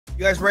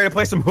You guys ready to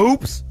play some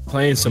hoops?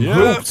 Playing some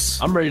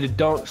hoops. I'm ready to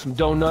dunk some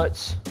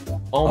donuts.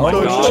 Oh my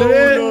Oh, god.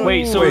 shit.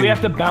 Wait, so we have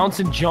to bounce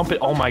and jump it.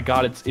 Oh my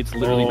god, it's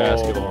literally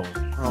basketball.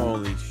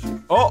 Holy shit.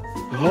 Oh!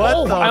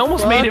 What I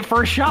almost made it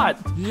first shot.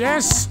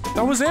 Yes,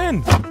 that was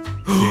in.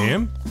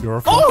 Damn, you're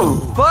a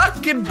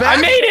Fucking back.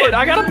 I made it!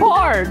 I got a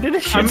par! Dude,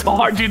 this shit's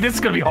hard, dude. This is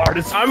gonna be hard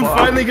as fuck. I'm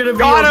finally gonna be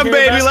Got him,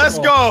 baby. Let's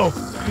go.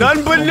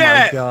 None but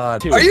net.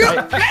 God. Dude, Are you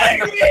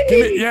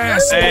kidding me?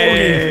 Yes,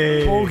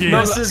 Hey. bogey.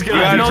 This is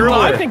gonna gotta be drill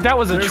I it. think that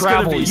was a There's gonna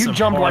travel. be You some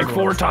jumped like hard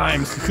 4 ones.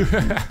 times. You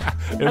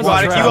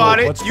got it. You got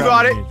it. You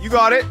got it. You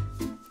got it.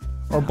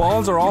 Our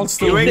balls are all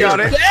still You ain't here. got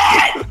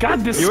it.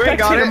 God, this You ain't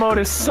got spectator it. mode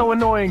is so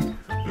annoying.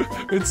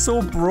 It's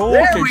so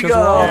broken because we're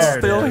all There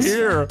it still is.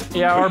 here.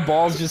 Yeah, our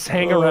balls just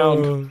hang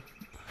around.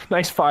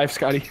 Nice 5,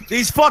 Scotty.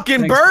 These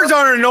fucking birds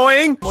aren't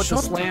annoying. What's a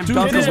slam Dude,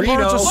 dunk these birds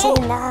are so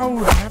burrito?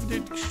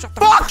 loud. Shut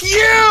the Fuck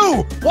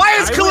you! Why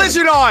is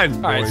collision on?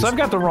 Alright, so I've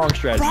got the wrong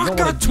strategy. Brock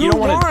got 2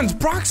 runs.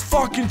 Brock's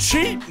fucking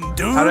cheating,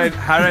 dude. How did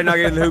I not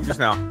get in the hoop just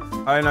now?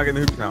 How did I not get in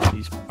the hoop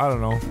just now? I don't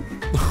know.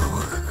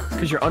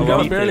 Because you're I'm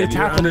underneath barely it.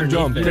 tapping and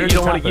jump. You Barely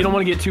don't tapping.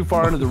 want to get too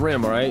far under the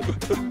rim, alright?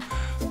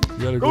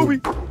 You gotta go.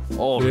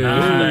 Oh, Yeah.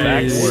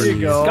 nice. There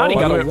you go. Scotty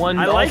got a Wait, 1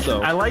 I like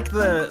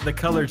also. the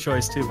color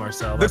choice too,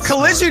 Marcel. The That's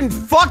collision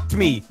fucked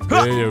me.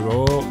 There you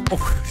go.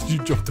 Oh, you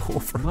jumped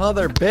over.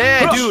 Mother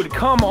bitch. Dude,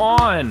 come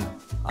on.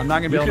 I'm not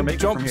gonna be You able to can make it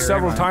jump from here,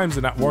 several am I? times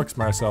and that works,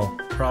 Marcel.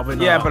 smart. Probably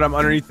not. Yeah, but I'm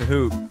underneath the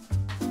hoop.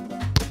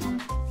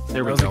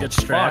 There we That was go. a good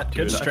strat. Fuck,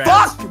 Good dude. strat.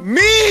 Fuck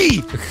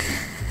me!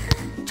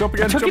 Jump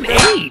again, Took jump an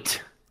again.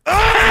 8.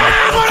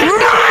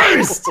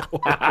 Christ! You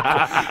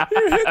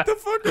hit the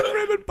fucking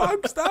rim and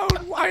bounced down.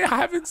 I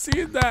haven't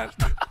seen that.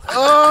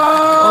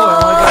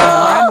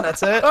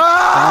 That's it.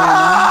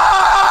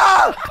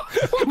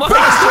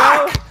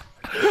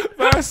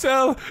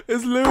 Marcel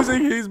is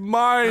losing his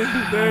mind.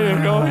 There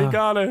you go. He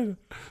got it.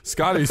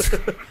 Scotty's.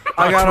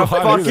 I got a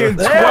fucking 12.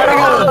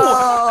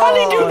 How'd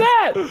he do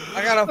that?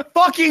 I got a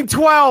fucking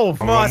 12.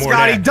 Come on, more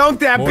Scotty, net. dunk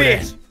that More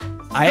bitch.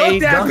 I Dunk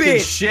ain't that dunking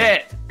bitch.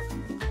 shit.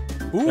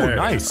 Ooh, There.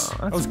 nice.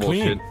 That was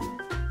bullshit.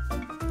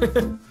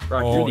 clean.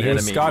 Brock, Oh, you're the here's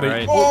enemy, Scotty.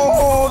 alright?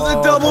 Oh,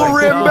 the double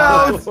rim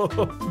bounce.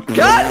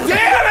 God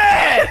damn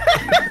it!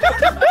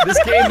 This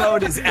game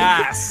mode is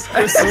ass.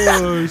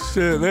 Oh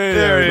shit!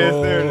 There you it is,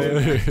 go.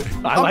 there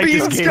it I I'm like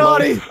beating this game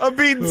Scotty. mode. I'm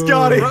beating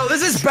Scotty. Bro,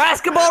 this is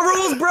basketball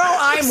rules, bro.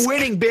 I'm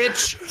winning,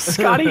 bitch.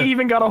 Scotty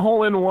even got a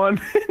hole in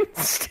 1.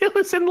 Still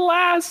is in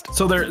last.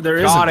 So there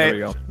is. Got a, it. There we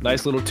go.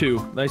 Nice little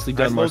 2. Nicely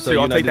done, Nice little Marcel. 2. You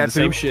I'll and I take did that the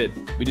same 2. shit.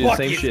 We did the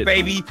same Buckets, shit.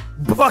 baby.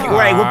 Fucking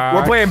wait,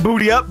 we're playing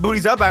booty up.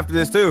 Booties up after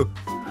this too.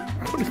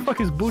 What the fuck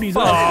is booties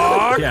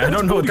up? Yeah, I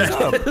don't know what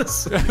that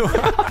is.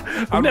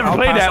 I've never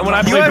played that when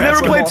I You played guys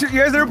never basketball. played? You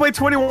guys never played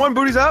 21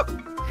 booties up? I'm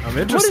What is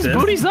interested.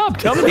 booties up?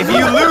 Tell me. If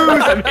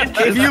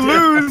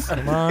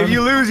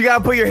you lose, you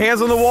gotta put your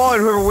hands on the wall,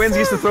 and whoever wins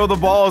gets to throw the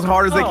ball as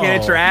hard as they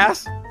can at your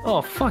ass.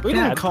 Oh fuck We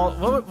that. didn't call.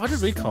 What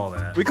did we call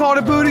that? We called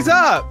it booties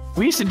up.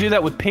 We used to do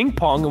that with ping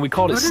pong, and we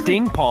called it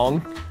sting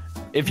pong.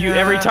 If you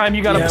every time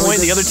you got Yeah, a point,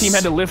 we the other just- team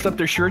had to lift up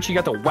their shirts. You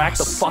got to whack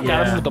the fuck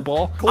out of them with the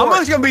ball. I'm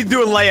just gonna be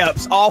doing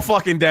layups all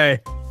fucking day.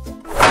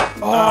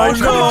 Oh That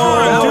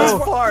was no!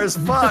 far as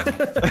fuck.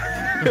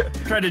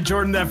 Tried to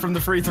Jordan that from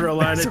the free throw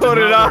line. It So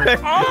did not work.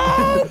 I.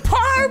 Oh,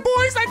 par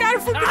boys! I got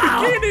it from the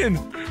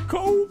beginning.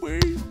 Kobe.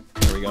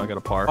 There we go. I got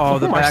a par. Oh,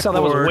 the Marcel,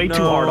 that was backboard, way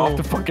too hard no. off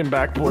the fucking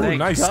backboard. Oh,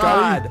 nice,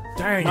 God. Scotty.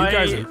 Dang, you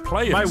guys are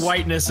players. My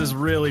whiteness is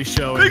really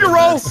showing. Bigger in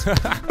roll. this.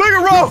 Bigger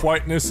roll.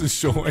 Whiteness is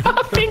showing.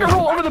 Finger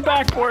roll over the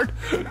backboard.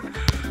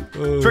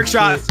 Trick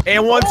shots.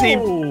 And one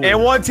team.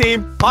 And one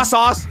team. Hot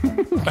sauce.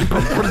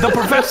 The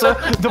professor.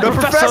 The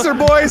Professor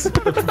boys.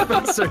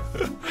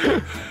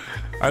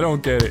 I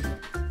don't get it.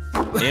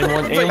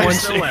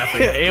 still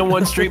laughing. And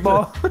one street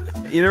ball.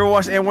 You never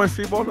watched N1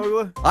 Street Ball,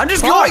 Nogla? I'm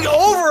just going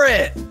over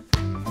it.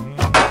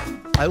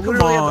 I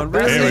literally have the on,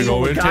 best There we aim go.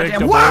 in We'll the take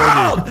the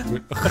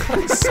goddamn ball.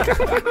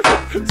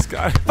 world.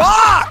 Scotty.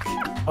 Fuck!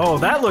 Oh,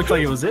 that looked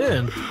like it was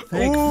in.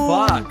 Thank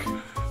fuck.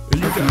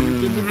 You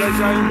did the right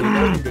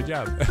guy. Good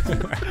job.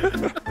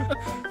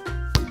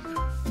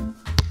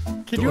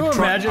 Can you Don't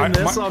try- imagine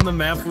this on the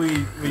map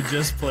we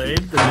just played?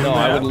 The new No,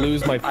 I map? would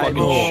lose my fucking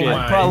Oh shit.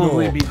 my.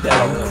 Probably No. be dead.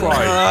 I'm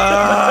crying.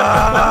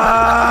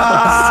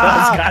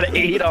 Marcel's got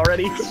 8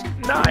 already.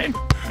 9.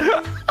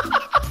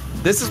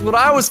 This is what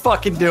I was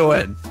fucking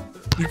doing.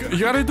 You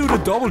gotta do the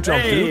double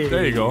jump, Hey. dude.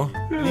 There you go.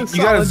 You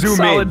gotta zoom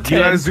in. You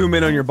gotta zoom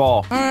in on your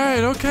ball.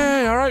 Alright,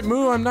 okay, alright,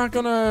 Moo. I'm not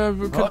gonna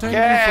contain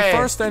you for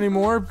first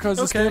anymore because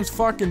this game's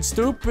fucking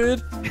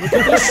stupid. Look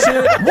at this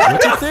shit.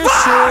 Look at this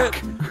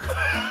shit.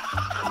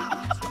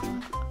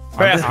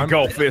 Basket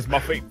golf is my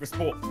favorite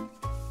sport.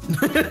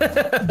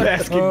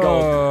 Basket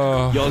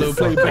golf. Y'all don't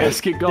play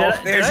basket golf.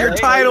 There's your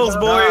titles,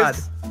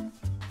 boys.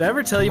 Did I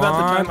ever tell you about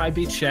the time I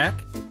beat Shaq?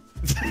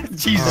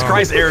 Jesus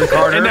Christ, Aaron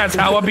Carter. And that's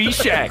how I beat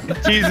Shaq.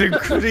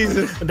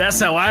 Jesus. That's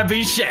how I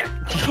beat Shaq.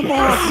 Come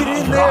on,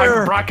 get in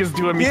there. Brock is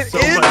doing me Get so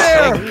in much.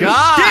 there.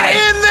 God. Get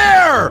in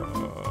there.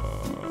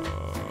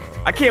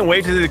 I can't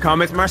wait to see the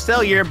comments.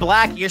 Marcel, you're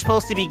black. You're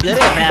supposed to be good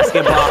at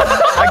basketball.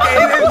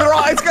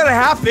 It's gonna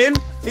happen.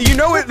 You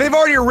know it. They've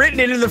already written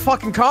it in the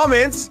fucking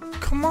comments.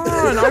 Come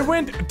on, I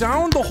went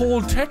down the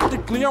hole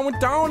technically. I went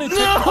down it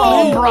technically.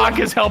 Oh, Brock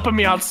is helping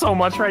me out so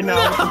much right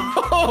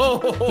now.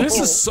 This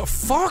is so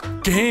fuck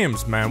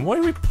games, man. Why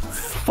do we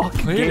Fucking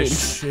play games.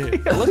 this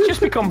shit? Yeah, let's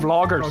just become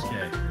vloggers.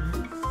 Okay.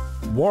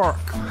 Work.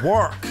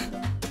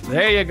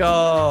 There you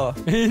go.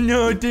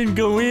 No, it didn't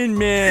go in,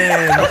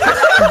 man.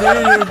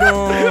 There you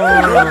go.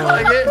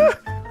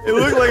 It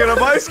looked like it on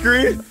my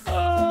screen.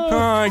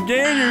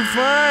 Again, you're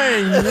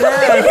fine.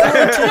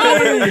 Yeah,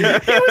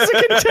 14. He was a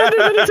contender,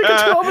 then he took a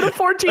 12 and a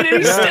 14, and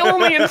he's still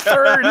only in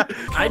third.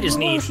 I just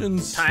need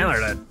Promotions.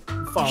 Tyler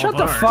to fall Shut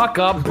the apart. fuck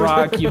up,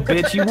 Brock, you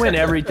bitch. You win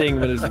everything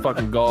but it's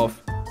fucking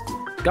golf.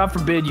 God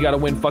forbid you gotta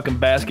win fucking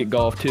basket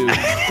golf, too.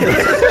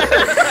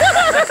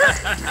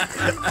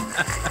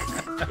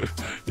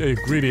 Yeah, you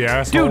greedy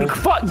asshole. Dude,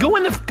 fuck, go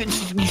in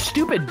the, you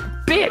stupid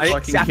bitch.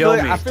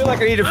 I feel like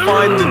I need to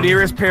find the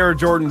nearest pair of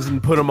Jordans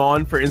and put them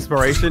on for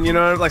inspiration. You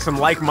know, like some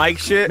like Mike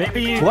shit.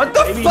 Maybe What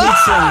the maybe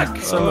fuck? You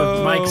need some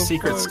of Mike's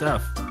secret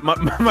stuff.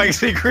 Mike's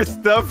secret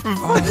stuff from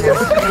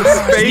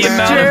The Space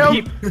amount Jam. of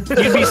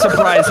you'd be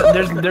surprised.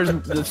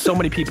 There's so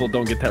many people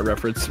don't get that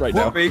reference right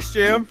now. Space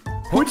Jam.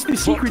 What's the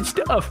secret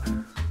stuff?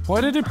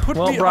 Why did it put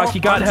Well, me Brock, up?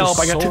 you got I'm help.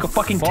 just I got so took a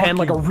fucking 10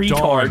 like a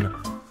retard. Done.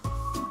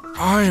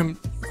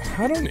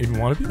 I don't even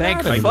want to be Thank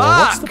mad you. anymore.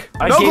 What's the- Fuck.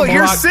 I No, gave look,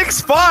 you're Brock-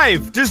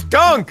 6'5". Just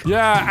dunk.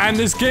 Yeah, and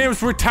this game's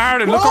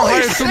retarded. Look how Holy high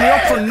it threw me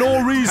up for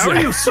no reason. How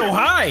are you so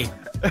high?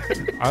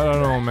 I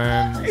don't know,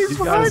 man. He's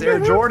got his Air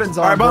Jordans on.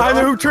 All right, behind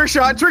the bro. hoop, trick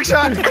shot.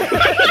 Another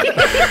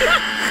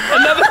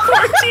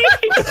 14.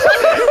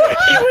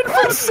 He went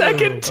from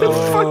second to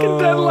fucking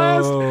dead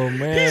last. Oh,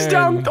 man. He's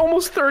down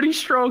almost 30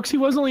 strokes. He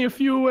was only a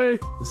few away.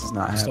 This is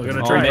not Still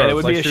happening. gonna Oh try man, it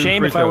would be a Like shooting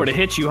shame free if I were to throws.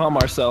 hit you, huh,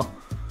 Marcel?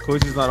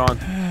 Coach is not on.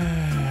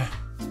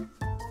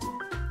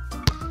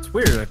 It's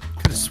weird. I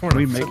could have sworn Can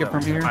we I've make said it that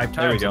from here? 5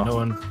 There we times and go. no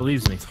one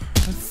believes me.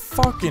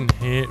 Fucking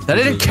hit. That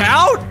didn't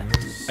count?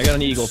 I got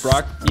an eagle,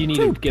 Brock. You need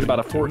to get about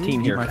a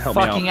 14 here My to help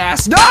me fucking out.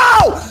 ass. No!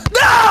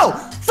 No!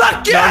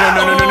 Fuck you!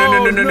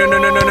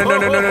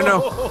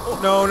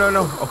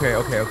 No. Okay.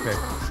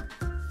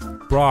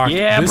 Brock,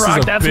 Yeah, this Brock,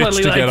 is a that's bitch what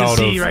we to like get to out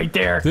see of. right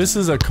there. This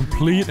is a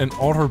complete and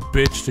utter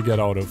bitch to get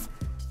out of.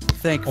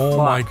 Thank Oh fuck.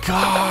 my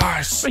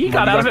gosh. He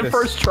got out of it this.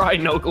 first try,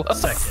 Nogla.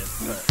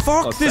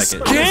 Fuck Oh, this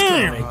second.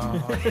 game.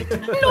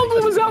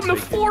 Nogla was out in the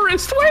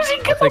forest. Where's he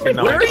going?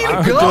 Where are you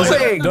Does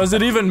going? does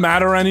it even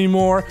matter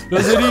anymore?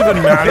 Does it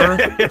even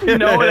matter?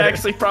 No, it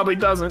actually probably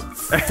doesn't.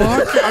 Fuck.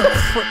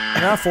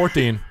 Yeah,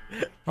 14.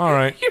 All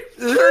right. You're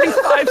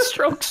 35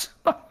 strokes.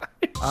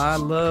 I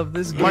love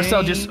this game.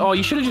 Marcel,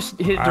 you should have just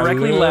hit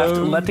directly left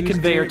and let the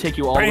conveyor take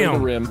you all the way to the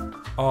Bam.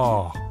 rim.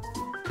 Oh.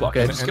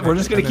 Okay, And- we're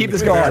just gonna and keep then this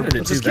the going. conveyor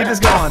Let's just keep this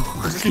going.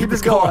 Just keep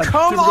this going.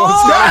 Come Keep on!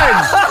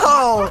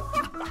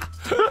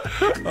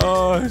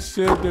 Oh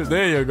shit! Dude.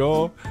 There you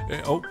go.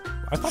 Oh,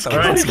 I thought that All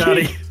right, was.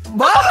 Scotty.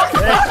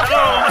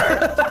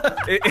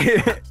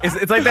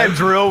 It's like that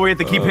drill where you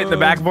have to keep hitting the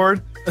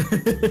backboard.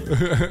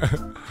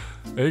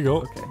 There you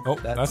go. Oh,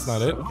 that's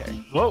not it.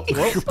 Whoa,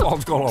 whoa. Your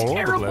ball's going all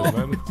over the place,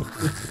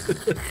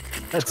 man.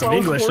 That's some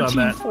English 14,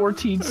 on that.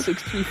 14,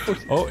 16,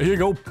 14. Oh, here you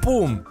go.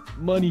 Boom.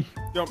 Money.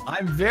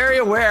 I'm very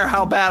aware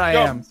how bad I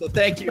am, so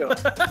thank you.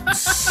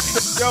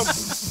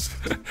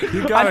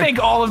 You I gotta, think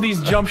all of these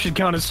jumps should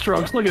count as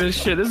strokes. Look at this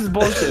shit. This is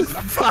bullshit.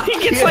 He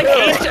gets like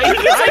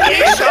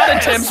 8 shot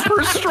attempts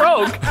per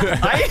stroke.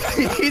 I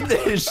need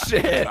this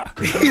shit.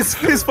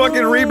 His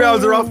fucking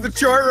rebounds are off the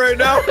chart right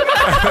now.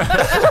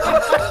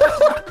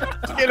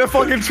 Getting a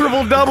fucking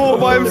triple double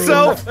by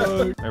himself.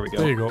 There we go.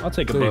 There you go. I'll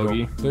take a There you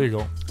bogey. go. There you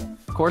go.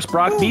 Of course,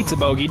 Brock beats a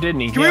bogey,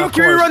 didn't he? Can Yeah, we of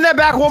can we course. run that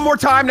back one more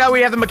time? Now we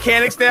have the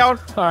mechanics down.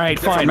 All right,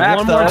 fine. map,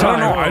 One more though. I don't time.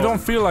 know. I don't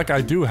feel like I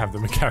do have the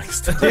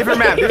mechanics. Different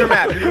map.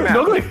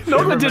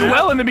 Nogla did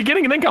well in the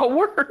beginning and then got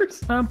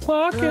worse. I'm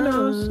walking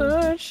on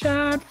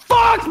sunshine.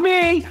 Fuck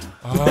me!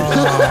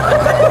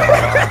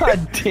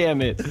 God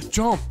damn it.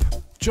 Jump.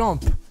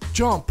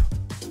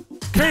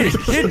 Okay,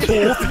 hit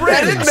both rims. I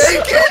didn't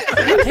make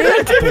it.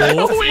 Hit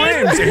both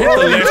rims. Hit the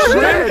left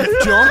rim,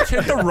 jump,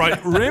 hit the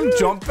right rim,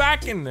 jump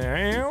back in there.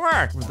 It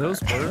worked. Were those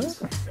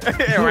birds?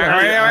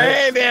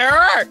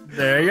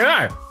 There you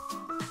are.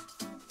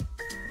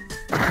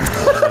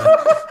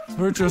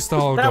 We're just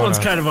all That gonna... one's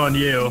kind of on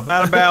you.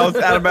 Out of bounds.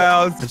 I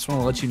just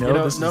want to let you know, You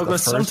know, this is the Nogla,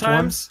 first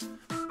sometimes,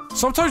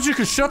 Sometimes you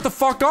can shut the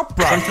fuck up,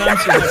 bro.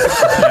 sometimes you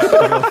have to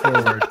go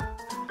forward.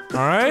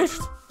 Alright?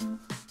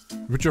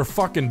 With your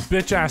fucking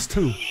bitch ass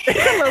too.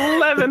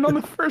 11 on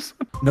the first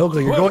one. one.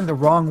 Nogla, you're going the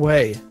wrong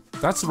way.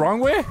 That's the wrong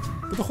way?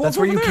 But the hole's That's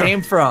where over you there.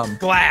 came from.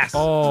 Glass.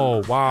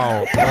 Oh,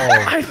 wow. Oh.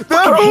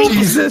 The hoop,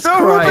 Jesus the hoop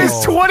Christ.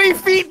 is 20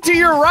 feet to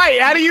your right.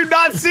 How do you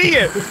not see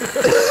it?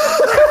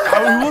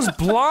 I was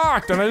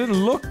blocked and I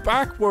didn't look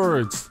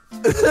backwards.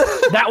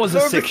 That was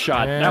a sick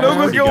shot. Yeah. That was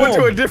Nova's pretty going good.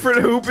 to a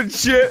different hoop and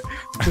shit.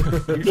 He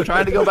was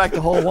trying to go back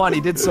to hole one.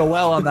 He did so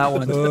well on that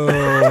one.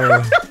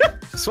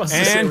 Just wants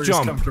to say And we're just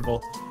jump.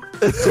 comfortable.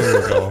 There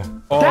you go.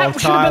 That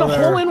should have been a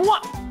Tyler. hole in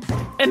one.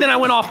 And then I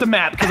went off the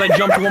map because I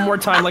jumped one more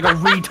time like a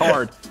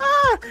retard.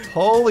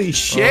 Holy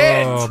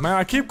shit! Oh man,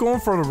 I keep going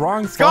for the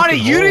wrong. Scotty,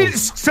 fucking you need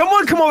holes.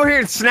 someone come over here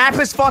and snap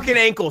his fucking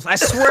ankles. I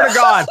swear to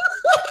God.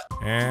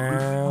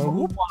 And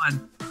whoop,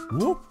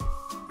 whoop,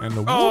 and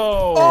the whoop.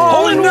 Oh,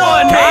 Hole in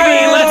one,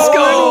 baby. Let's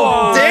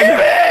go. Damn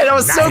it! I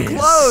was so Nice.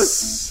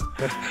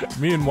 close.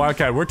 Me and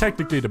Wildcat, we're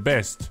technically the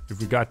best. If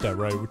we got that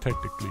right, we're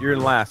technically. You're in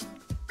last.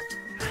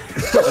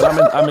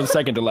 I'm in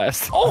second to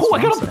last. Oh,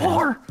 I got a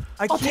bar.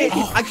 I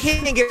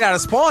can't get out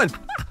of spawn.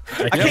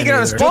 I can't get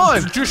out of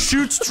spawn. Just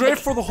shoot straight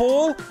for the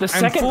hole. The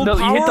second you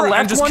hit the left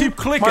and just one, keep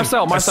clicking.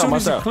 Marcel. As soon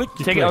as you click,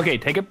 you Take it.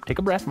 click. Okay, take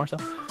a breath, Marcel.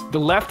 The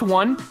left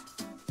one,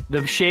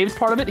 the shaved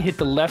part of it, hit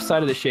the left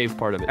side of the shaved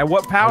part of it. At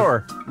what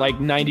power? Like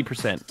 90%,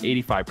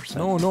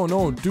 85%.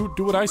 No.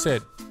 Do what I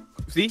said.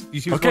 See?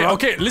 You see what's going on?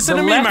 Okay. Listen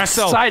The to me, left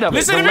Marcel. side of it.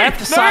 Listen The to me.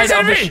 left side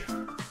of listen the to me.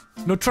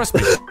 No, trust me.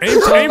 Aim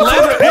for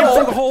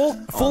the hole,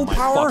 full my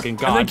power, fucking and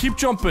God. then keep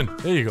jumping.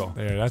 There you go.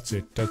 There, that's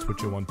it. That's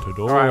what you want to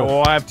do. All right,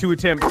 well, I have 2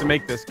 attempts to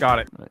make this. Got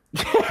it.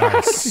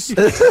 Nice.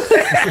 It's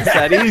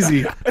that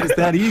easy. It's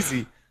that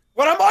easy.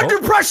 When I'm under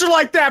pressure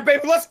like that,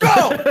 baby, let's go.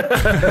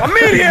 I'm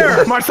in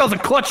here. Marcel's a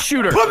clutch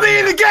shooter. Put me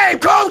in the game,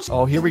 coach.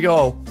 Oh, here we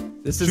go.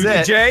 This is Shoot the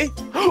it. J.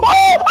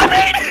 Oh, I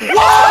made it.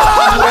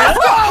 Whoa, let's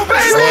go,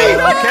 baby.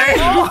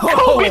 Okay.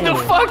 Kobe the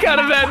fuck out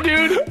of that,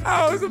 dude.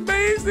 That was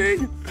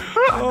amazing.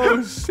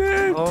 Oh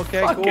shit.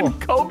 Okay, Fucking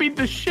cool. Kobe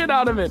the shit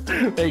out of it.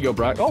 There you go,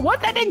 Brock. Oh,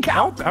 what? That didn't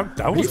count. That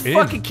Are you was in.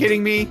 fucking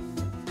kidding me?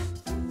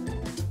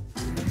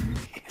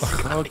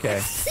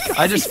 Okay.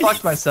 I just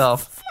fucked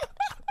myself.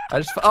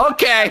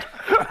 Okay.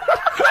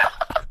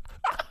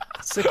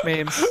 Sick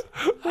memes.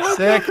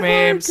 Sick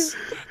memes.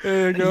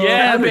 There you go.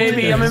 Yeah,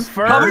 baby, I'm in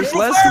first.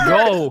 Let's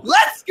go.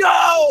 Let's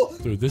go!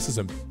 Dude, this is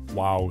a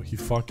wow. He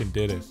fucking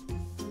did it.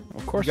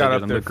 Of course Got I up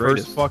did. I'm there the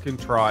greatest. first fucking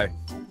try.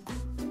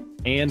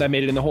 And I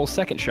made it in the whole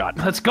second shot.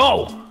 Let's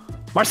go.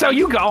 Marcel,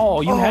 you go.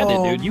 Oh, you had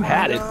it, dude. You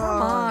had it. Come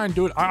on,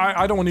 dude.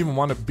 I don't even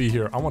want to be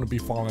here. I want to be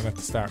falling at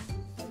the start.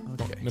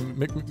 Okay.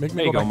 Make me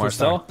There you go go, back to the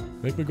start. Marcel.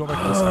 Make me go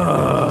back to the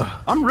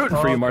start. I'm rooting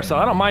for you, Marcel.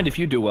 I don't mind if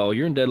you do well.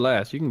 You're in dead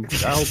last. You can.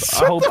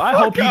 I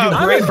hope you do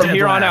great from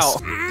here on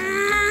out.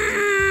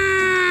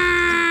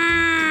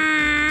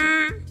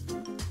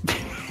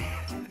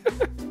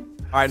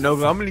 All right,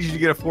 Nova, I'm gonna need you to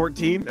get a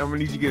 14. I'm gonna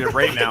need you to get it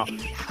right now.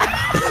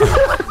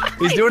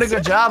 He's doing a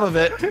good job of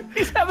it.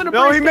 He's having a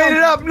No, he breakdown. made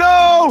it up.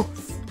 No,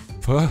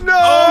 Huh?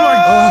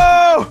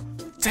 no.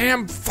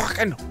 Damn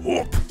fucking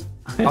whoop.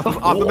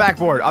 Off the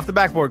backboard. Off the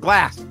backboard.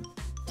 Glass.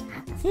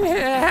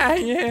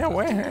 Yeah. All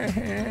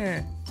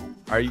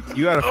right,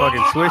 you gotta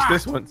fucking swish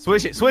this one.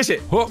 Swish it. Swish it.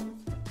 Whoop.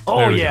 Oh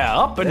There we yeah,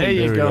 up and There in.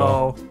 you we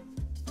go.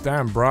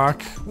 Damn,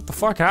 Brock. What the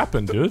fuck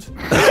happened, dude?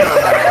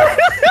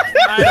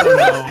 I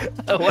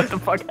don't know. What the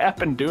fuck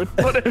happened, dude?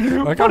 What a,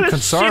 Like, what I'm a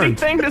concerned. shitty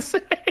thing to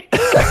say.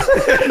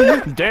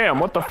 Damn,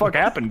 what the fuck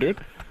happened, dude?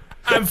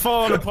 I'm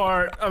falling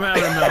apart. I'm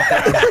having a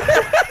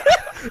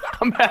meltdown.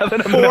 I'm having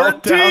a 14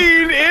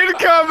 meltdown.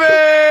 incoming.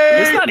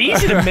 It's not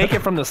easy to make it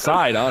from the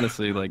side,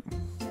 honestly. Like, I'm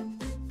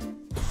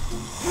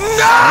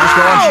just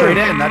going straight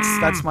in.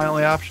 That's my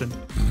only option.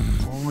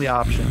 Only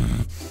option.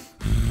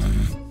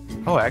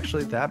 Oh,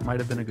 actually, that might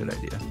have been a good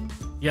idea.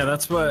 Yeah,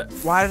 that's what.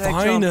 Why did I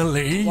jump?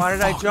 Finally. Why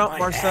did I Fuck jump, my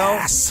Marcel?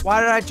 ass.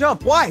 Why did I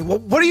jump? Why?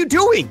 What are you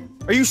doing?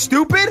 Are you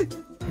stupid?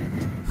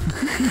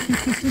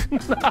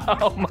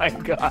 oh my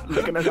god,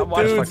 looking at that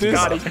watch Dude, fucking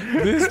Scotty.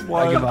 this I give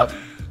one. up.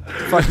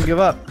 Fucking give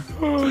up.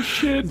 Oh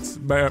shit.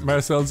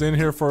 Marcel's in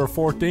here for a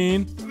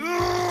 14.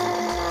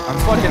 I'm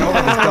fucking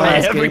over this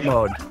dumbass Every- game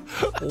mode.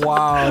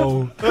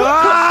 Wow.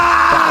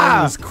 Ah!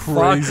 That was Fuck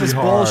crazy this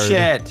hard.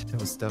 bullshit.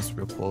 That was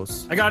real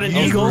close. I got an That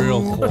was eagle.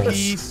 real close.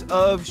 Piece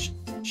of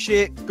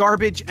shit,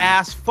 garbage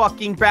ass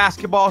fucking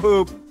basketball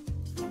hoop.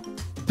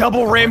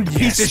 Double rimmed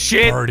piece of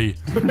shit. Party.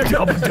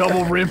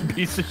 double rim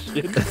piece of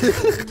shit.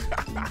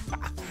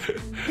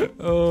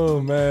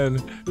 Oh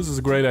man, this is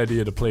a great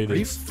idea to play Are you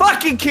this.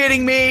 fucking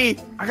kidding me?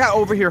 I got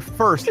over here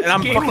first, and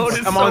I'm Game mode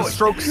is I'm on so-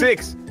 stroke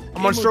 6.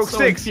 I'm on stroke so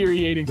 6.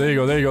 infuriating. There you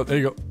go. There you go. There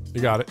you go.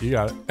 You got it. You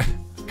got it.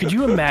 Could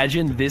you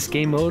imagine this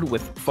game mode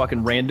with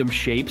fucking random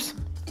shapes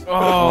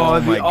Oh,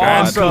 that'd be And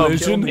awesome.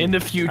 collision. in the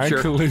future? And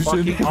collision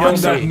Fucking on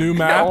that awesome. new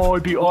map. Oh,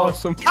 it'd be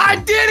awesome. I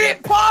did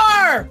it,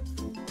 Par!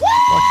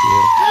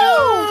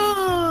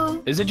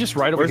 Is it just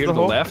right over Where's here the to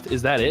the hole? left?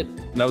 Is that it?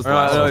 That was the No,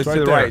 last no, one. it's right to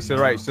the there. right, it's to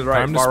the right, it's to the right.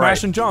 Time to far smash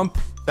right. and jump.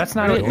 That's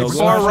not it. No It's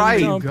glove. far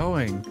smash and right. jump.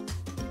 Going.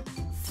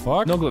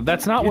 Fuck. No glove.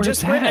 That's not You where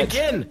just it's went at.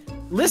 again.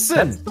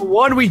 Listen. The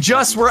one we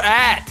just were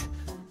at.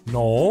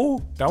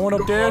 No, that one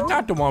up there,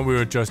 not the one we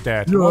were just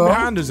at. The one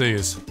behind us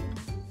is.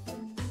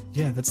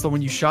 Yeah, that's the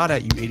one you shot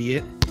at, you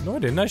idiot. No, I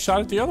didn't. I shot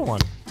at the other one.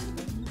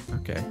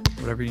 Okay,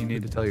 whatever you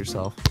need to tell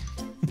yourself.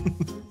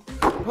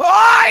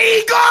 Oh,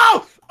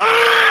 Eagle!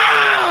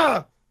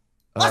 Ah!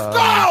 Let's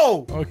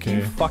go!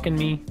 Okay. Fucking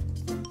me.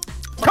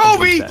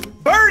 Kobe!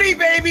 Birdie,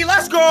 baby,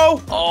 let's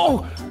go!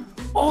 Oh,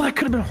 Oh, that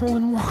could have been a hole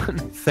in one.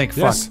 Think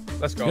Yes.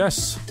 fuck. Let's go.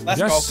 Yes. Let's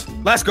yes. go.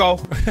 Let's go.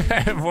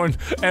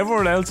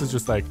 everyone else is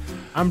just like,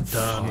 I'm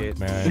done. Shit.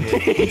 man,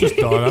 I'm just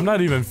done. I'm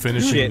not even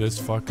finishing Shit. this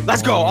fucking.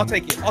 Let's go. one. I'll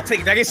take it. I'll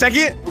take it. Did I get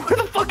second? Where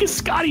the fuck is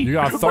Scotty? You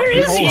got Where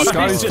is he?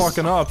 Scotty's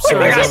fucking up. So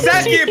I got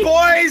second,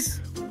 boys.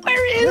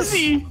 Where is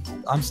he?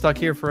 I'm stuck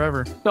here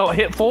forever. No,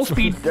 hit full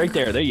speed right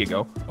there. There you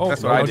go. Oh,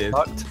 That's what I did.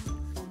 Fucked.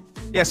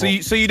 Yeah. So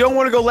you don't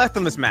want to go left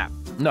on this map.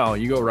 No,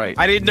 you go right.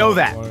 I didn't know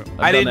that.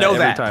 I didn't know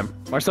that. Every time.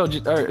 Marcel,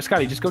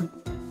 Scotty, just go.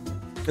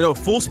 No,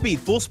 full speed.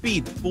 Full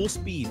speed. Full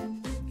speed.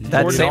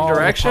 That Towards same all the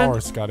direction?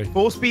 power, Scotty.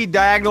 Full speed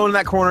diagonal in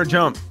that corner.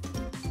 Jump.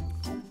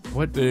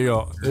 What? There you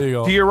go. There you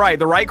go. To your right.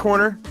 The right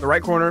corner. The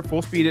right corner.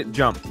 Full speed it.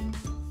 Jump.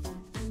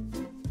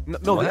 No,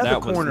 the That other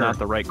was corner. not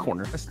the right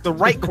corner. That's the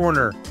right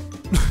corner.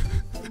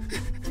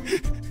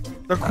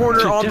 The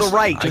corner on the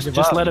right.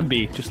 Just let him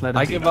be. Just let him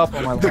I be. give up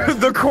on my life.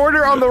 The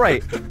corner on the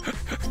right.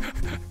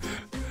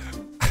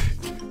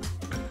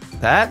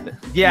 That?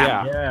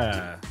 Yeah.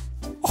 Yeah.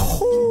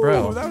 Oh,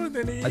 Bro, that would've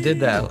been easy. I did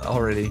that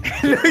already.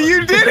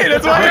 You did it.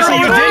 That's why Obviously,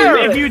 you're you over there.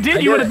 did. If you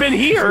did, you would have been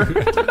here.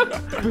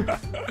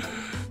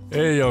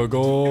 There you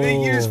go.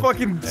 You just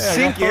fucking Yeah,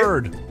 sink I got it.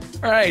 third.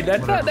 All right,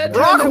 that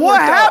Rock,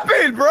 what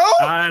happened, bro?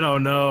 I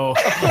don't know.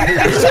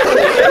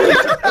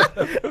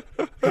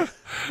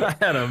 I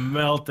had a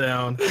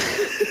meltdown.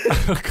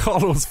 Call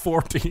those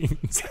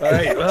 14s. All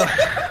right. Well.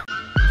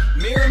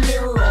 Mirror,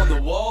 mirror on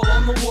the wall,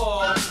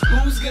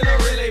 who's gonna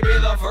really be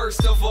the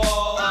first of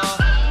all?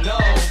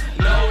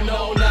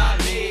 No, not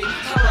me.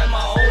 I write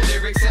my own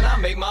lyrics and I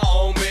make my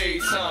own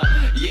beats,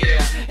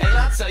 Yeah, and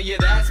I tell you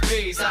that's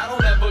peace. I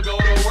don't